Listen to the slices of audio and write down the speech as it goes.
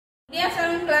Good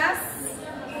afternoon, class.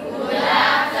 Good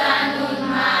afternoon,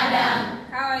 madam.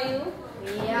 How are you?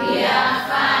 We are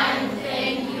fine,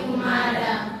 thank you,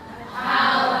 madam.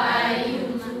 How are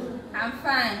you? I'm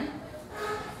fine.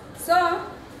 So,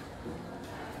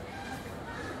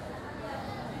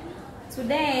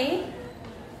 today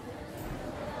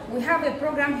we have a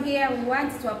program here we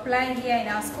want to apply here in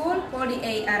our school called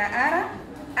the ARR,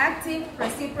 Active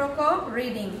Reciprocal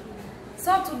Reading.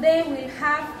 So today we'll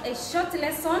have a short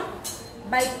lesson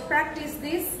by practice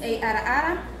this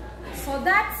ARR so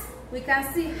that we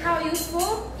can see how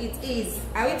useful it is.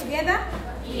 Are we together?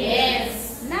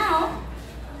 Yes. Now,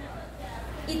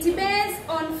 it is based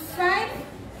on 5.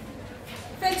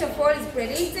 First of all is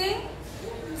predicting,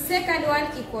 second one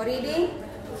equal reading,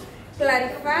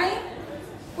 clarifying,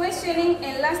 questioning,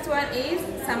 and last one is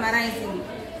summarizing.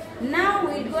 Now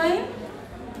we're going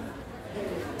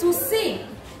to see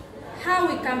how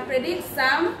we can predict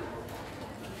some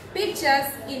pictures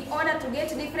in order to get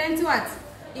different what?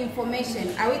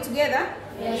 Information. Are we together?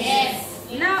 Yes.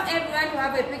 Now everyone will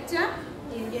have a picture.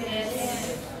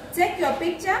 Yes. Take your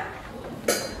picture.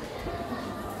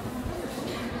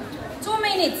 2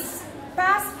 minutes.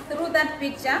 Pass through that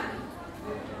picture.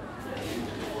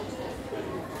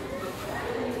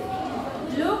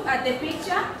 Look at the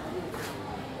picture.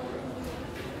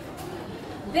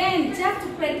 Then just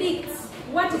to predict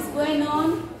what is going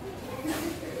on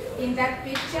in that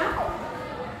picture.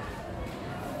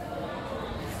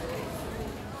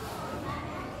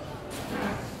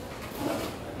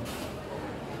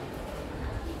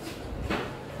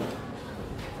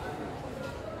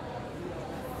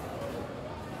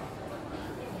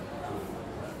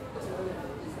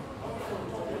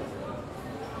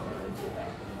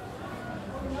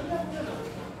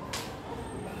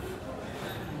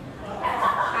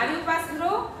 Have you passed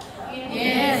through?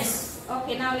 Yes.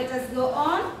 Okay, now let us go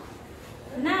on.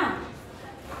 Now,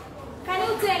 can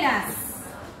you tell us,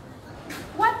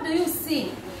 what do you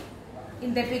see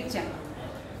in the picture?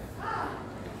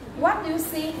 What do you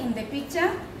see in the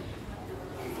picture?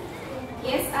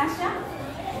 Yes, Asha?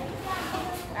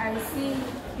 I see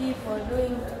people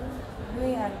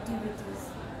doing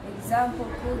activities. Example,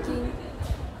 cooking,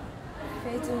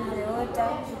 fetching the water.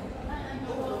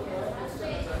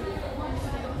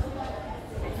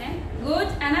 Okay. Good.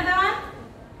 Another one?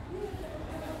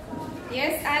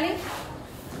 Yes, Ali?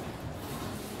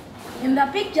 In the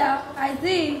picture, I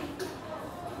see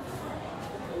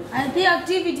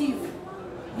activities.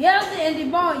 Girls and the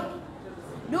boy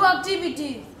do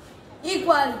activities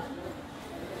equally.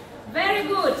 Very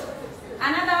good.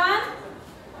 Another one?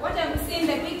 What have you seen in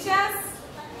the pictures?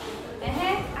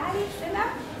 Ali, stand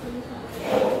up.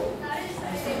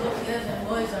 I see both girls and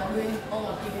boys are doing home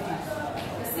activities.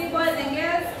 You see boys and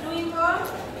girls doing home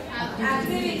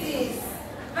activities.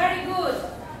 Very good.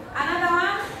 Another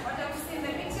one? What have you seen in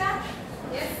the picture?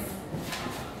 Yes.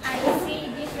 I see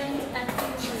different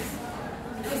activities.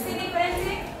 You see different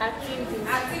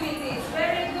activities.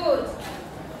 Very good.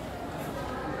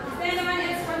 Is there anyone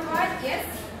else want to add? Yes.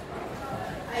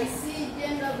 I see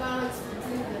gender balance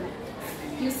between them.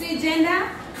 You see gender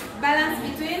balance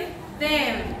between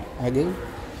them. Again?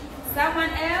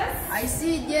 Someone else? I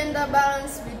see gender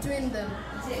balance between them.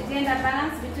 Gender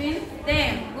balance between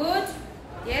them. Good.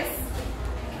 Yes.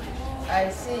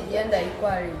 I see gender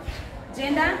equality.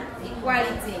 Gender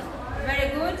equality. Very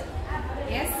good.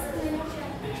 Yes.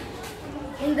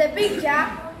 In the picture,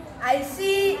 I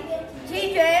see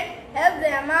children help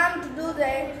their mom to do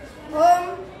their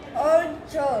household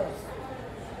chores.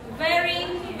 Very,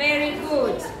 very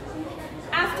good.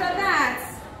 After that,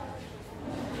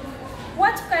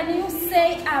 what can you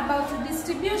say about the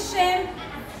distribution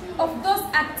of those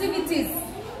activities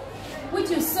which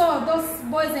you saw those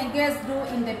boys and girls do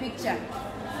in the picture?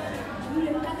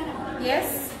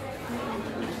 Yes?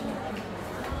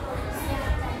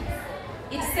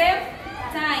 It saves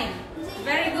time.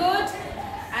 Very good.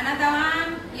 Another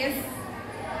one. Yes.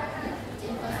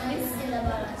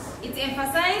 It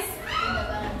emphasizes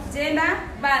gender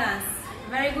balance.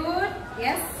 Very good.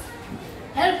 Yes.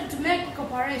 Help to make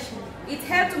cooperation. It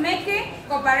helps to make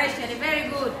cooperation. Very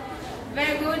good.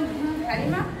 Very good.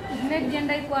 Halima? It makes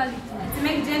gender equality. It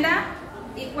makes gender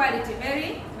equality.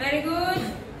 Very, very good.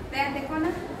 There at the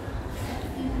corner.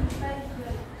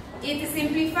 It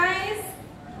simplifies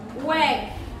work.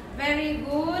 Very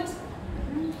good.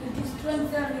 It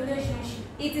strengthens relationship.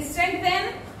 It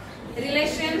strengthens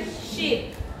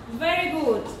relationship. Very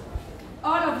good.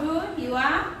 All of you, you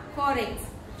are correct.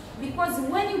 Because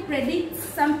when you predict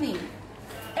something,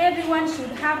 everyone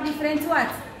should have different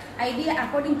what? Idea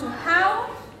according to how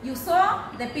you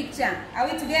saw the picture. Are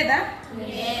we together?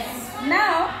 Yes.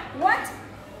 Now, what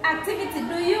activity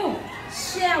do you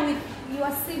share with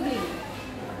your sibling?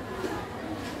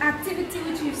 Activity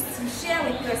which you share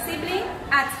with your sibling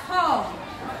at home.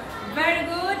 Very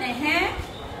good.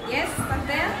 Yes,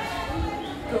 Patel?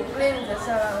 To clean the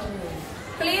surrounding.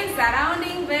 Clean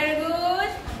surrounding. Very good.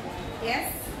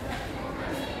 Yes.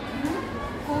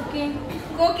 Cooking.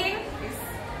 Cooking. Yes.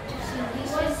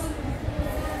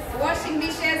 Washing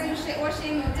dishes.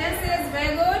 Washing utensils.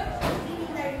 Very good.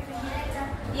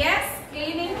 Yes.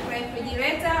 Cleaning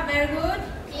refrigerator. Very good.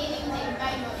 Cleaning the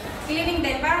environment. Cleaning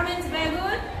the environment. Very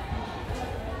good.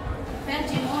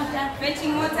 Fetching water.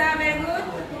 Fetching water. Very good.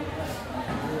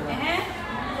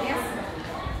 Yes.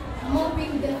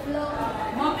 Mopping the floor.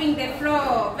 Mopping the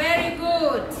floor. Very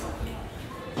good.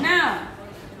 Now,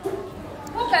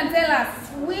 who can tell us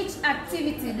which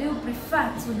activity do you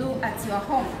prefer to do at your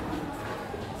home?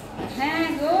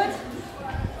 Good.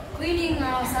 Cleaning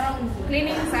our surroundings.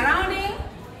 Cleaning surrounding.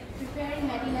 Preparing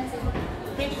a dinner table.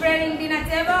 Preparing dinner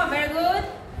table. Very good.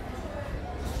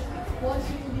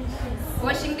 Washing dishes.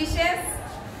 Washing dishes.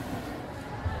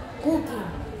 Cooking.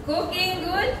 Cooking.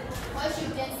 Good. Washing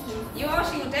utensils. You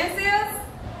washing utensils.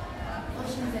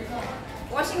 Washing the car.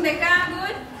 Washing the car.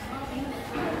 Good.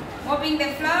 Mopping the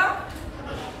floor.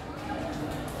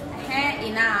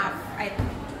 Enough.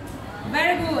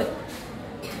 Very good.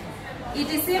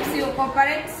 It seems you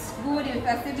cooperate good with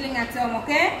your sibling at home,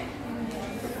 okay?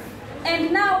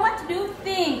 And now, what do you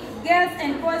think girls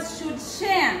and boys should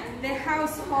share the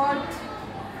household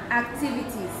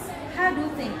activities? How do you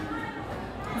think?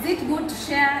 Is it good to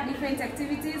share different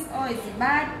activities or is it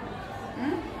bad?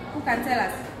 Who can tell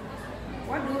us?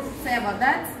 What do you say about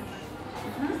that?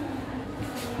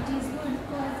 It is good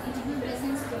because it builds a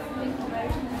sense of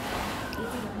cooperation.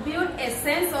 Build a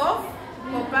sense of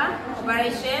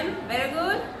cooperation. Very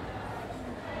good.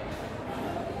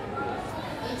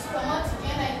 It promotes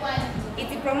gender equality.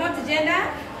 It promotes gender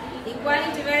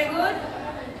equality. Very good.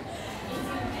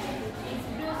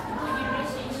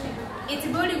 It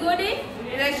builds good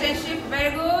relationship.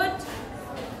 Very good.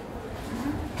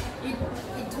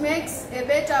 It makes a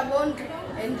better bond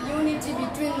and unity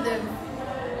between them.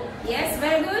 Yes,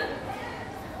 very good.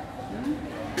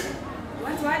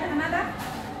 Want to add another?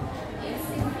 It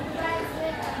simplifies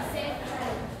and saves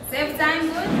time. Save time.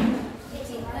 Good. It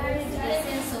encourages a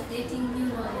sense of getting new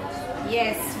knowledge.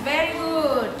 Yes, very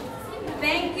good.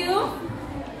 Thank you.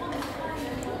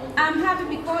 I'm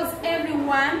happy because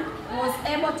everyone was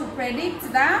able to predict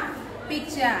the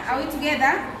picture. Are we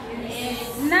together?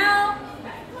 Yes. Now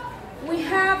we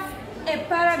have a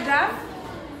paragraph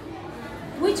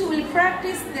which will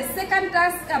practice the second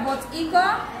task about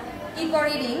equal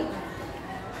reading.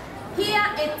 Here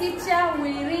a teacher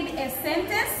will read a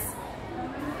sentence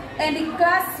and the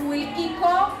class will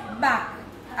echo back.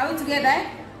 Are we together?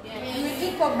 Yes. We will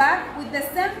echo back with the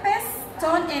same pace,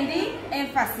 tone and the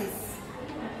emphasis.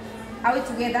 Are we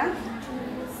together?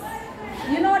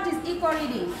 You know what is equal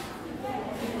reading?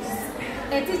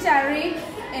 A teacher reads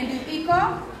and you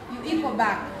echo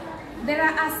back. There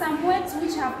are some words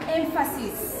which have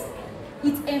emphasis.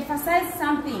 It emphasizes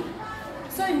something.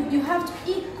 So you have to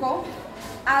echo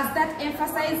as that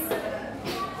emphasis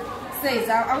says.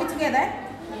 Are we together?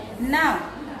 Now,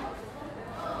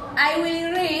 I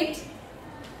will read,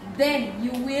 then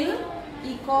you will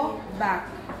echo back.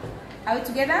 Are we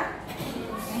together?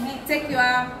 Take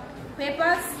your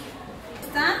papers.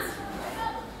 Stand.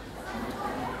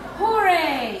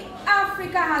 Hooray!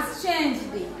 Africa has changed.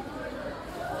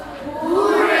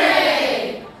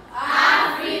 Hooray!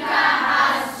 Africa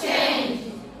has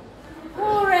changed.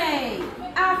 Hooray!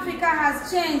 Africa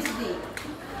has changed.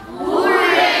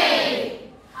 Hooray!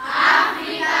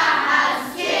 Africa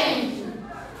has changed.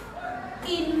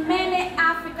 In many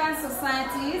African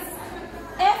societies,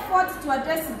 efforts to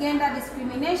address gender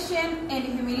discrimination and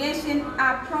humiliation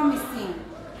are promising.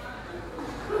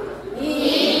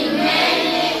 In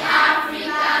many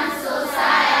African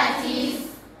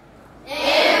societies,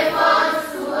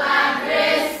 efforts to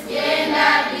address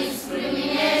gender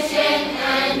discrimination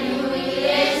and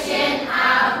humiliation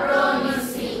are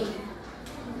promising.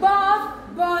 Both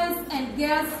boys and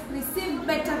girls receive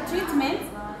better treatment,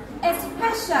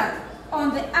 especially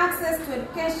on the access to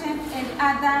education and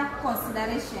other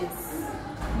considerations.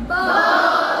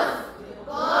 Both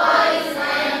boys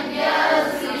and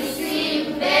girls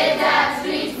receive better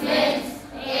treatment,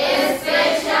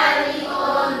 especially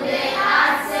on the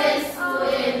access to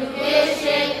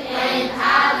education and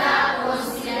other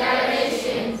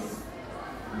considerations.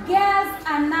 Girls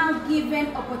are now given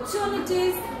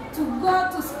opportunities to go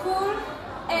to school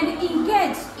and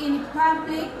engage in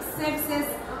public services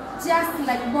just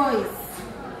like boys.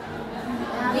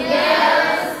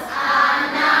 Girls are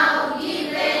now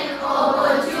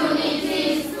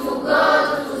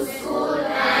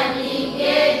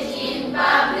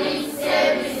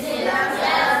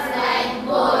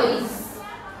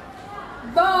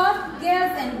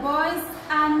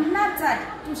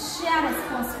chartered to share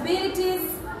responsibilities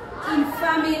in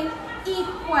family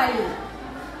equally.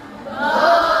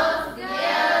 Both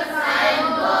girls and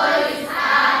boys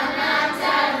are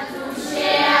chartered to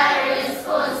share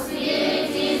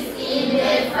responsibilities in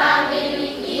the family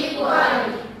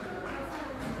equally.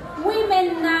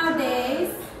 Women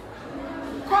nowadays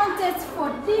contest for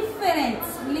different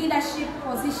leadership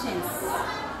positions.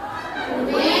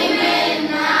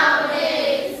 Women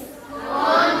nowadays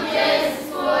contest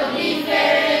for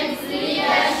different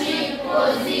leadership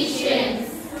positions.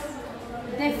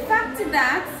 The fact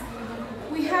that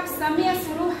we have Samia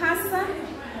Suluhu Hassan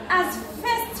as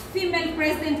first female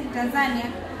president in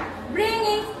Tanzania,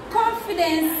 bringing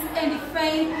confidence and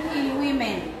faith in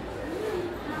women.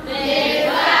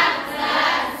 The fact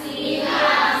that we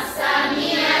have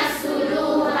Samia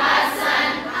Suluhu Hassan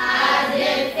as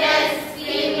the first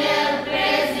female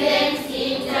president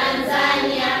in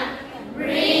Tanzania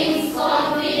brings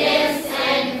confidence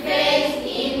and faith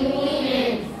in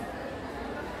women.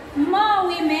 More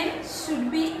women should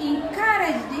be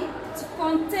encouraged to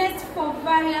contest for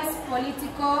various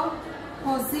political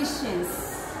positions.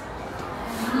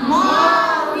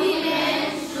 More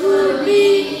women should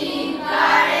be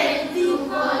encouraged to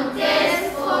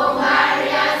contest for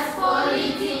various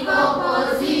political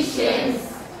positions.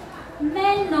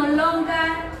 Men no longer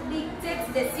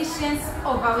dictate decisions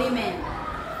over women.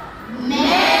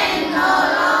 Men no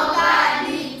longer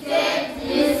dictate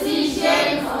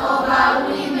decisions over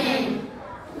women.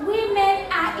 Women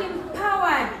are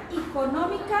empowered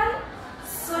economically,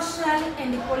 socially,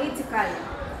 and politically.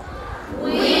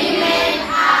 Women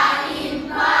are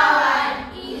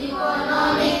empowered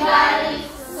economically,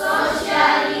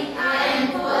 socially,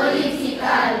 and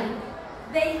politically.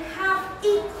 They have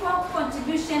equal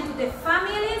contribution to the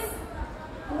family's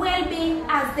well-being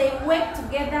as they work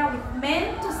together with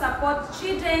men to support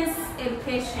children's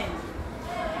education.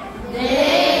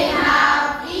 They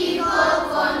have equal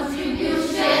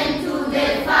contribution to the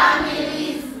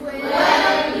family's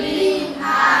well-being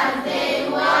as they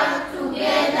work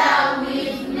together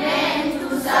with men to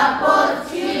support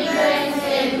children's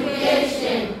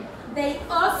education. They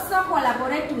also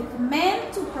collaborate with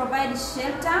men to provide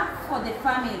shelter for the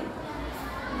family.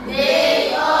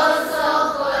 They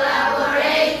also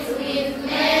collaborate with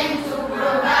men to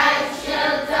provide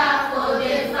shelter for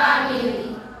the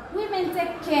family. Women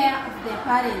take care of their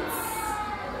parents.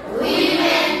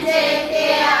 Women take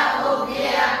care of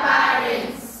their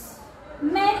parents.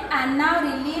 Men are now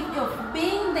relieved of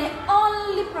being the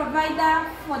only provider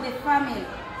for the family.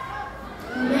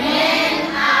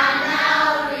 Men are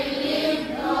now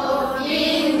relieved of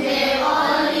being the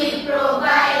only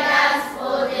providers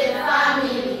for the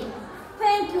family.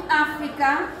 Thank you,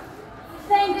 Africa.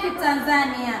 Thank you,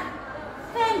 Tanzania.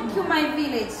 Thank you, my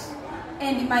village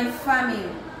and my family.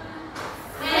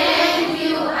 Thank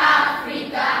you,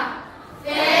 Africa.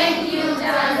 Thank you,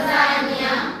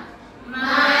 Tanzania,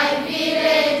 my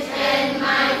village and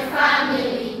my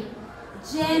family.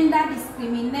 Gender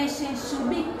discrimination should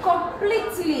be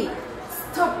completely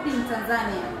stopped in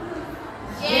Tanzania.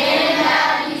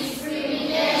 Gender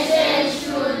discrimination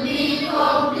should be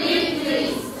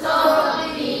completely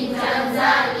stopped in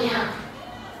Tanzania.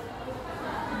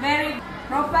 Very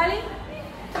properly.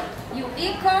 You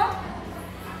equal.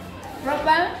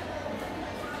 Proper.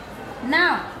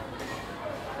 Now,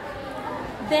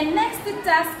 the next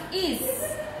task is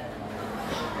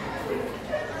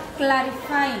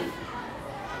clarifying.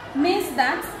 Means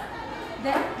that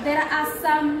there are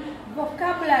some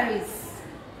vocabularies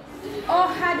or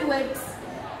hard words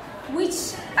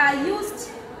which are used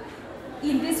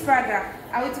in this paragraph.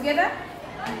 Are we together?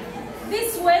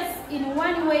 These words in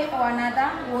one way or another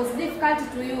was difficult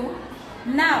to you.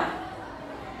 Now,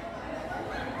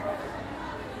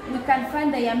 we can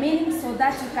find their meaning so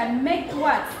that you can make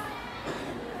what?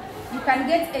 You can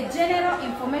get a general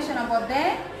information about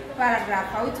the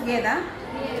paragraph. Are we together?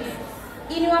 Yes.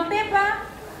 In your paper,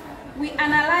 we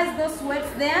analyze those words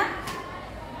there.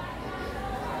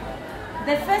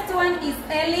 The first one is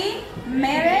early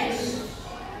marriage.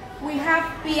 We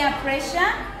have peer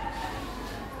pressure,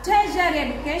 tertiary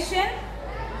education,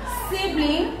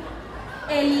 sibling,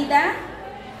 a leader,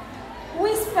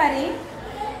 whispering,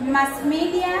 mass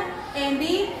media, and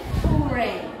the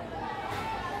hooray.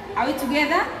 Are we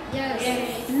together?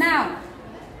 Yes. Now,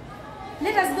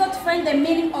 let us go to find the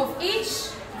meaning of each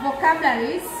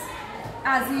vocabularies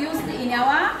as used in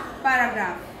our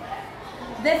paragraph.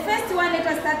 The first one, let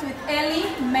us start with early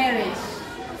marriage.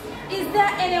 Is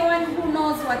there anyone who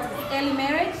knows what is early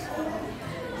marriage?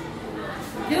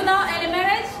 Do you know early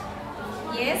marriage?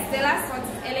 Yes, tell us what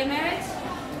is early marriage.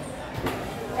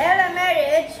 Early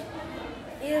marriage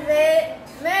is a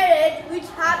marriage which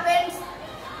happens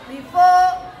before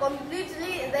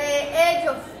completely the age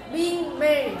of being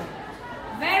married.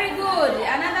 Very good.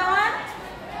 Another one?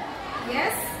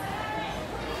 Yes?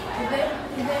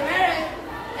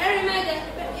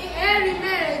 Every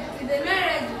marriage is a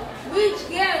marriage which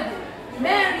girl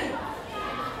married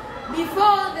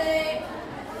before the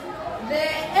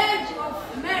age of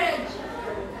marriage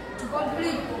to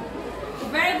complete.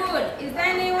 Very good. Is there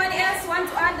anyone else want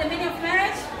to add the meaning of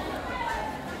marriage?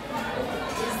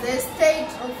 Is the state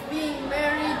of being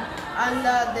married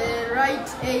under the right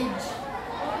age.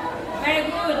 Very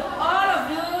good. All of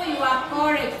you are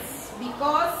correct.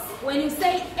 Because when you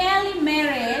say early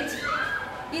marriage,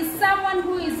 is someone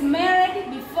who is married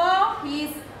before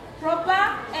his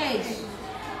proper age.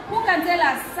 Who can tell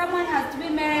us someone has to be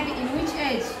married in which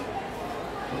age?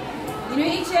 In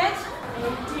which age?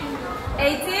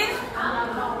 18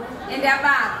 and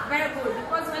above. Very good.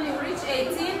 Because when you reach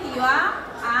 18, you are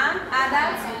an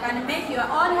adult. You can make your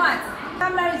own what?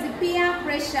 Number is peer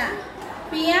pressure.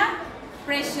 Peer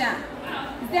pressure.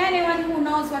 Is there anyone who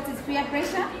knows what is peer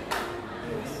pressure?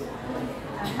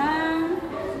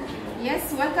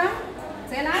 Yes, welcome.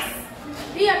 Tell us.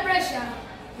 Peer pressure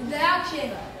is the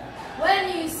action when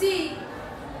you see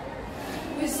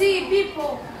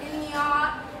people in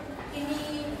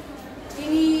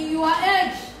your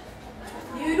age,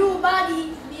 you do bad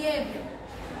behavior.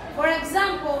 For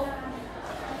example,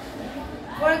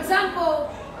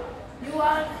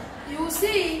 you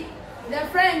see the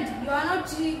friend you are not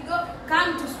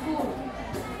come to school.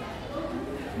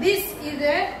 This is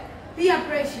the peer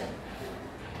pressure.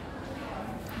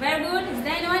 Very good. Is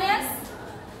there anyone else?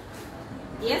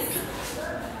 Yes?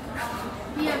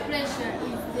 Peer pressure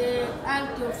is the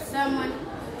act of someone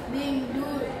doing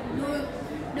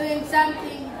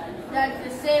something that's the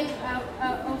same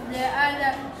of the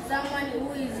other someone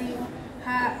who is in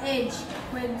her age.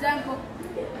 For example,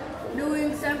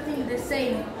 doing something the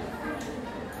same.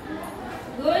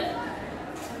 Good?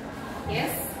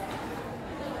 Yes?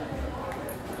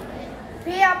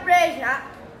 Peer pressure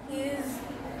is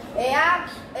a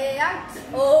act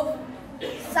of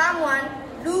someone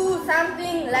do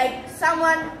something like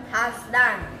someone has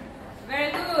done.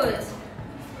 Very good.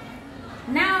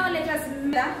 Now let us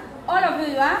remember, all of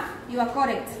you are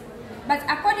correct. But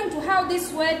according to how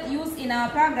this word used in our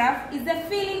paragraph is the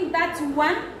feeling that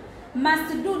one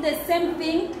must do the same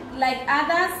thing like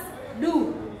others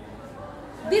do.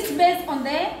 This based on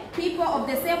the people of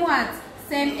the same what?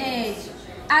 Same age.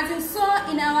 As you saw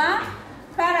in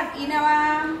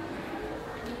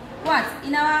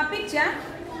our picture,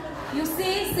 you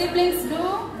see siblings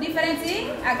do different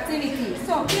activities.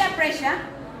 So peer pressure,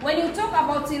 when you talk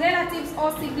about relatives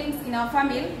or siblings in our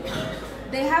family,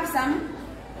 they have some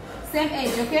same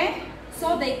age, okay?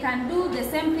 So they can do the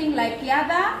same thing like the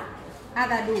other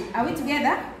do. Are we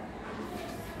together?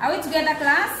 Are we together,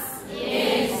 class?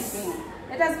 Yes. Okay.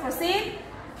 Let us proceed.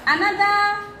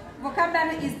 Another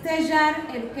vocabulary is tertiary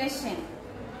education.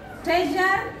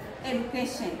 Tertiary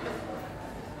education.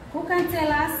 Who can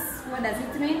tell us what does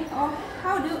it mean, or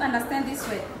how do you understand this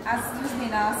word as used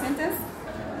in our sentence?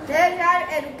 Tertiary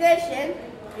education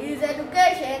is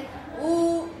education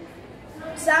who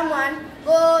someone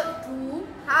go to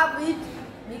have it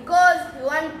because he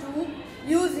want to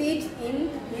use it in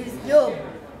his job.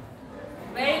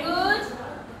 Very good.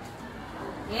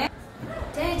 Yeah.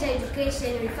 Tertiary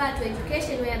education refers to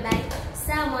education whereby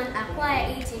someone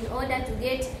acquires it in order to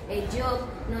get a job,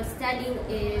 not studying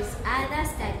as other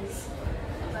studies.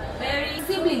 Very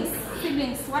siblings.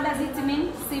 Siblings. What does it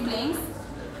mean? Siblings.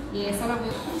 Yes, all of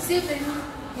you. Siblings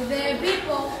is the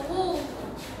people who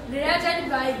related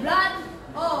by blood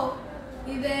or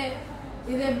is the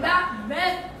blood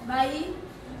birth by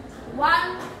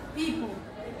one people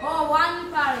or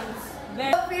one parents.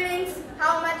 Very Feelings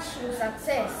how much you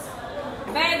success.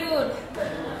 Very good.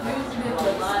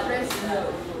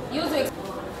 Use to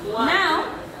express. Now,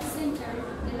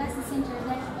 The last century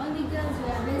that only girls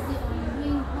were based on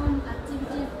doing home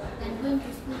activities than going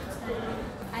to school to study.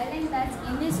 I learned that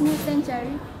in this new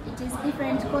century it is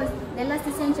different because the last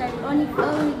century only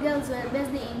girls were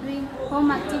based in doing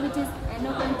home activities and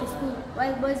not going to school,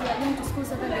 while boys were going to school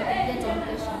so that they could get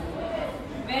education.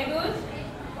 very good.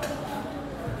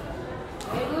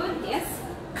 Very good. Yes.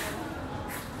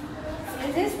 In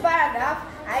this paragraph,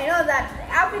 I know that the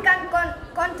African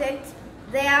context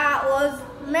there was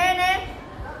many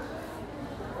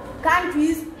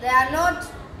countries they are not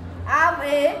have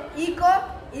a equal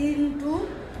into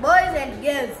boys and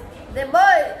girls. The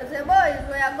boys were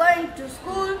going to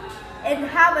school and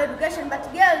have education,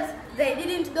 but girls they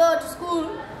didn't go to school.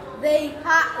 They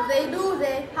do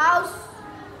the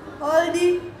all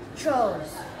the chores.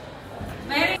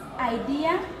 Very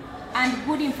idea and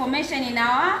good information in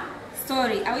our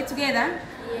story. Are we together?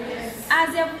 Yes.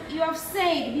 As you have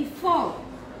said before,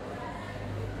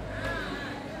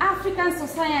 African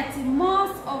society,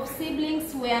 most of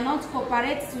siblings were not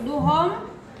cooperated to do home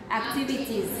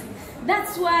activities.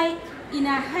 That's why in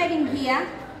our heading here,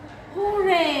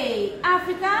 hooray,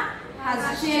 Africa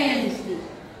has changed.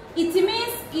 It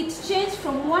means it changed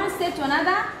from one state to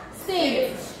another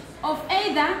state, of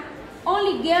either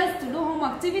only girls to do home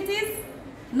activities,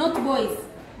 not boys.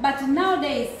 But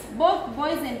nowadays, both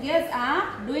boys and girls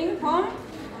are doing home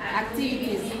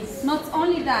activities. Not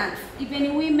only that,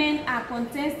 even women are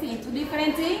contesting into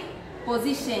different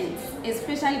positions,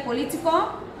 especially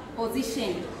political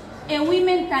positions. And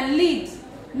women can lead.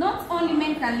 Not only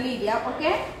men can lead, yeah,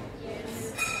 okay?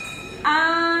 Yes.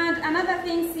 And another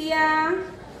thing here,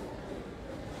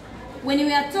 when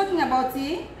we are talking about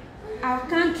our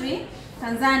country,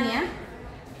 Tanzania,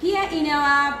 here in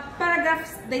our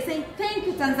paragraphs, they say, thank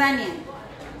you, Tanzania.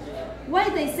 Why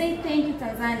they say thank you,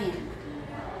 Tanzania?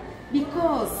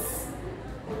 Because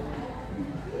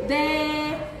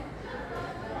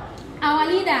our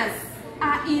leaders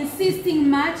are insisting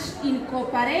much in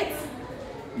cooperate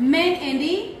men and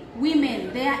the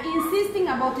women. They are insisting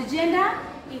about gender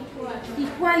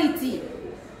equality.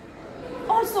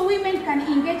 Also, women can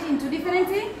engage into different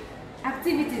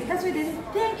activities. That's why they say,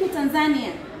 thank you,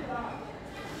 Tanzania.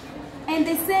 And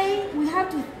they say, we have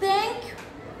to thank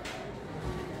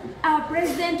our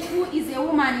president, who is a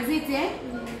woman, is it?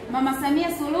 Mama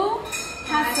Samia Suluhu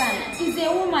Hassan is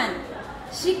a woman.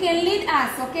 She can lead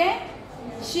us, okay?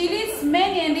 She leads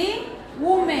men and the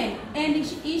women, and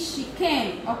she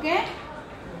can, okay?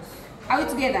 Are we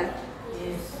together?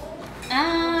 Yes.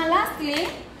 Lastly,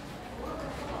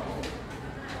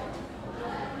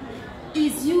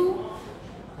 is you,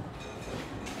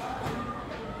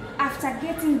 after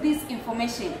getting this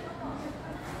information,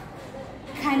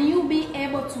 can you be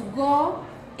able to go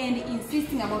and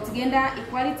insisting about gender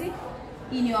equality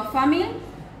in your family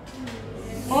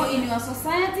or in your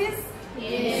societies?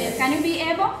 Yes. Can you be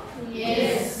able?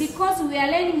 Yes. Because we are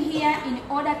learning here in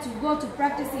order to go to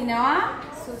practice in our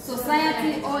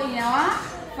society or in our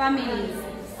families.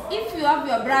 If you have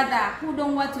your brother who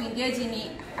don't want to engage in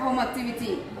home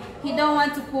activity, he don't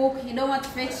want to cook, he don't want to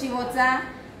fetch water,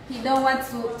 he don't want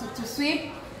to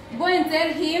sweep, go and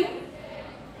tell him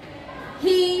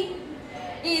he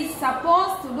is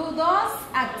supposed to do those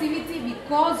activities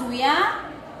because we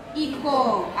are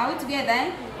equal. Are we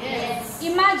together? Yes.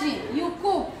 Imagine you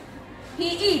cook, he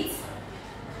eats.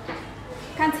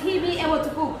 Can't he be able to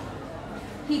cook?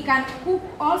 He can cook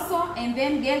also, and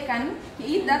then girl can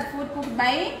eat that food cooked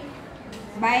by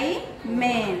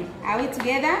men. Are we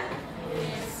together?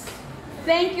 Yes.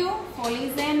 Thank you for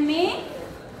listening me.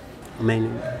 My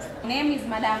name is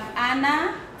Madam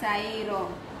Anna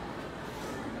Tairo,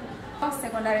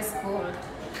 Secondary School.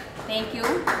 Thank you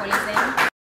for listening.